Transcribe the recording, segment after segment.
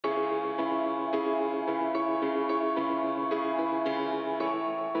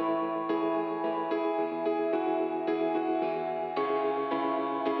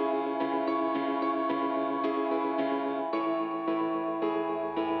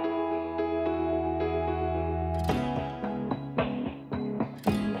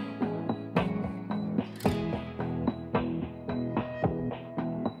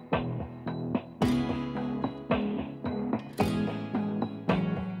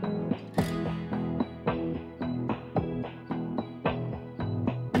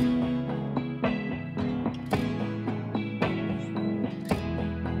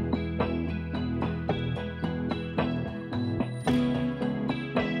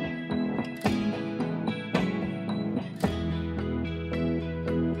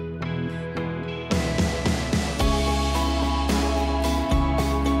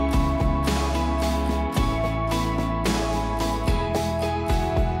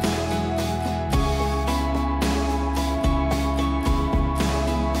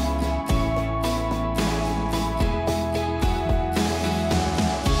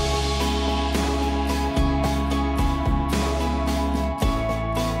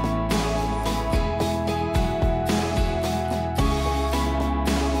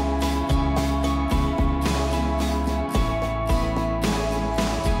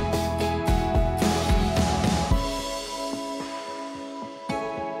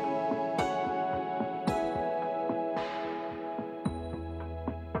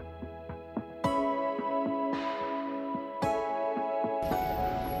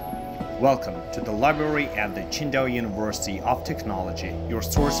Welcome to the library at the Qingdao University of Technology, your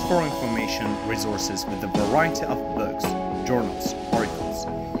source for information resources with a variety of books, journals, articles,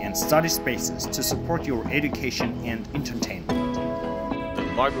 and study spaces to support your education and entertainment.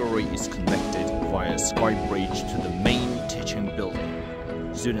 The library is connected via sky bridge to the main teaching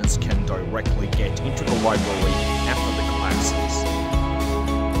building. Students can directly get into the library after the classes.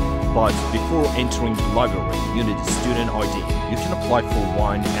 But before entering the library, you need a student ID. You can apply for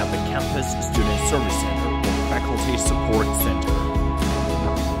one at the Campus Student Service Center or Faculty Support Center.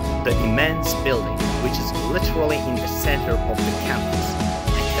 The immense building, which is literally in the center of the campus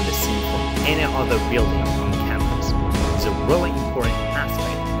and can be seen from any other building on campus, is a really important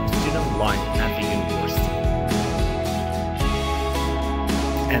aspect of student life at the university.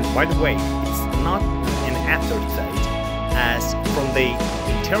 And by the way, it's not an afterthought, as from the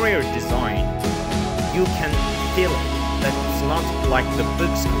interior design, you can feel it, that it's not like the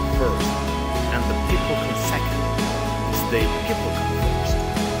books come first and the people come second. It's the people come first.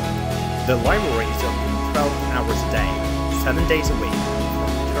 The library is open 12 hours a day, 7 days a week,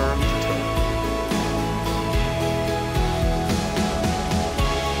 from term to term.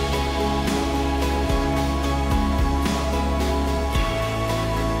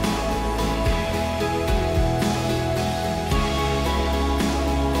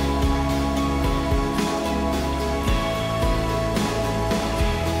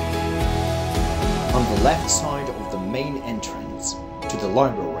 On the left side of the main entrance to the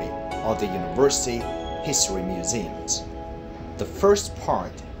library are the University History Museums. The first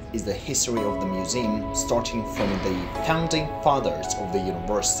part is the history of the museum, starting from the founding fathers of the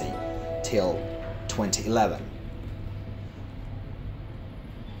university till 2011.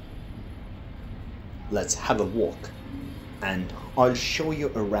 Let's have a walk, and I'll show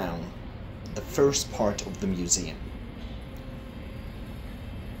you around the first part of the museum.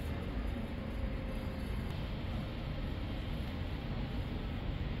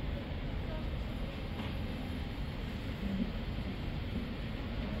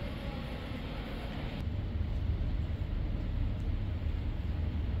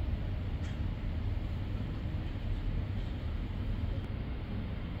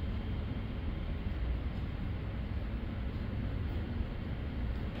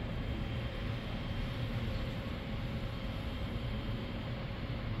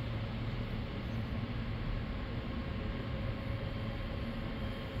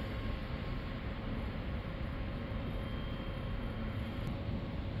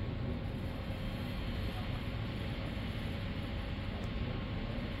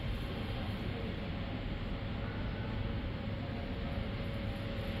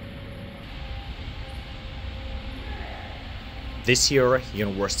 This year,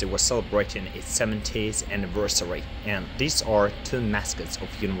 university was celebrating its 70th anniversary, and these are two mascots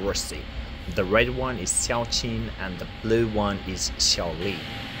of university. The red one is Xiaoqin and the blue one is Xiaoli.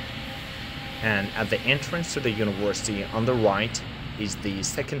 And at the entrance to the university on the right is the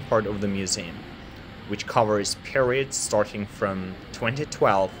second part of the museum, which covers periods starting from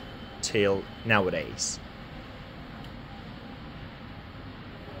 2012 till nowadays.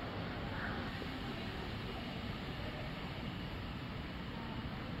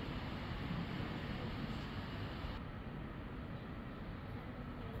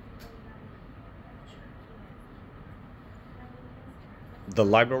 The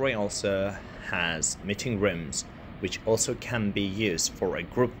library also has meeting rooms, which also can be used for a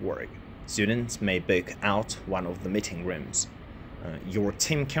group work. Students may book out one of the meeting rooms. Your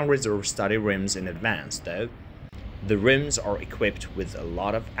team can reserve study rooms in advance, though. The rooms are equipped with a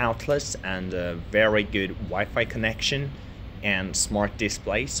lot of outlets and a very good Wi-Fi connection and smart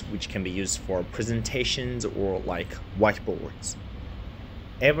displays, which can be used for presentations or like whiteboards.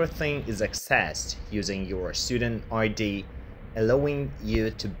 Everything is accessed using your student ID, allowing you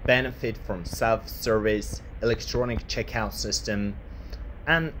to benefit from self-service, electronic checkout system.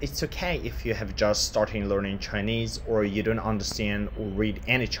 And it's okay if you have just started learning Chinese or you don't understand or read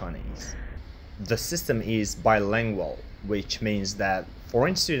any Chinese. The system is bilingual, which means that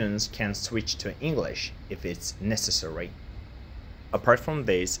foreign students can switch to English if it's necessary. Apart from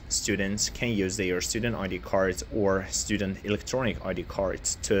this, students can use their student ID cards or student electronic ID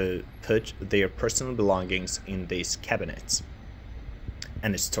cards to put their personal belongings in these cabinets.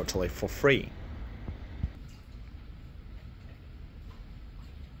 And it's totally for free.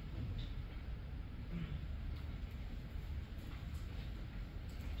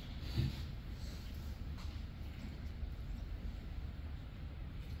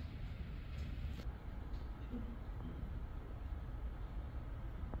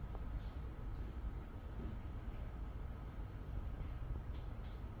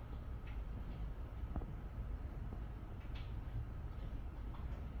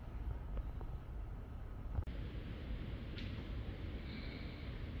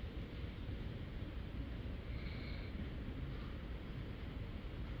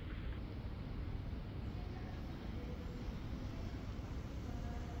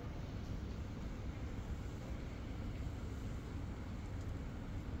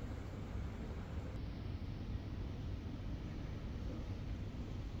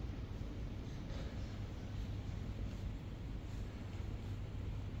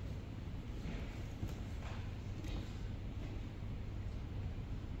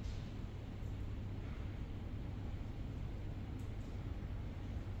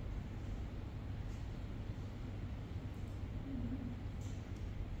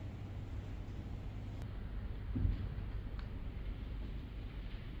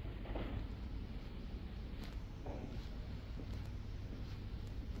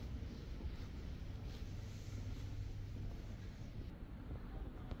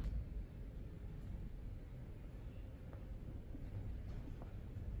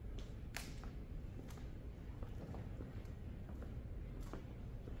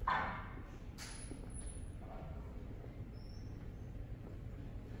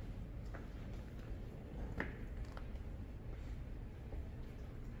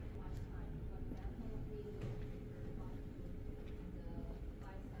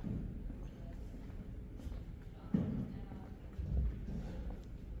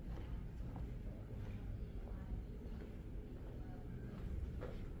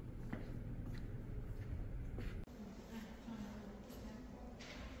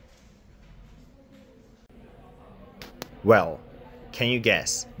 Well, can you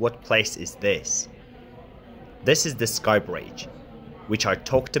guess what place is this? This is the Sky Bridge, which I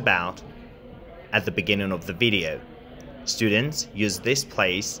talked about at the beginning of the video. Students use this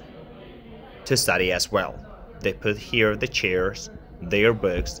place to study as well. They put here the chairs, their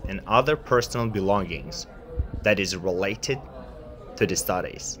books, and other personal belongings that is related to the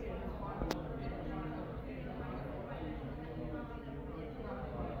studies.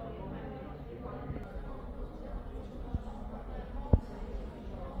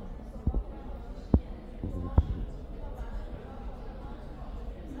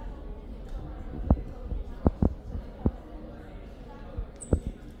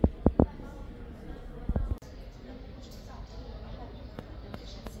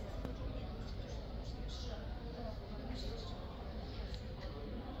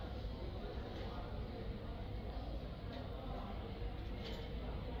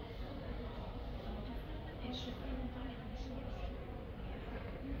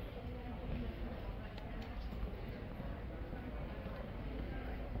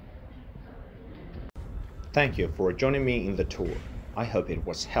 Thank you for joining me in the tour. I hope it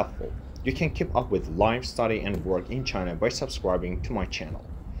was helpful. You can keep up with live study and work in China by subscribing to my channel.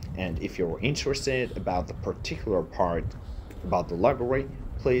 And if you're interested about the particular part about the library,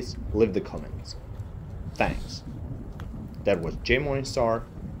 please leave the comments. Thanks. That was J Morningstar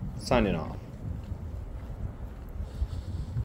signing off.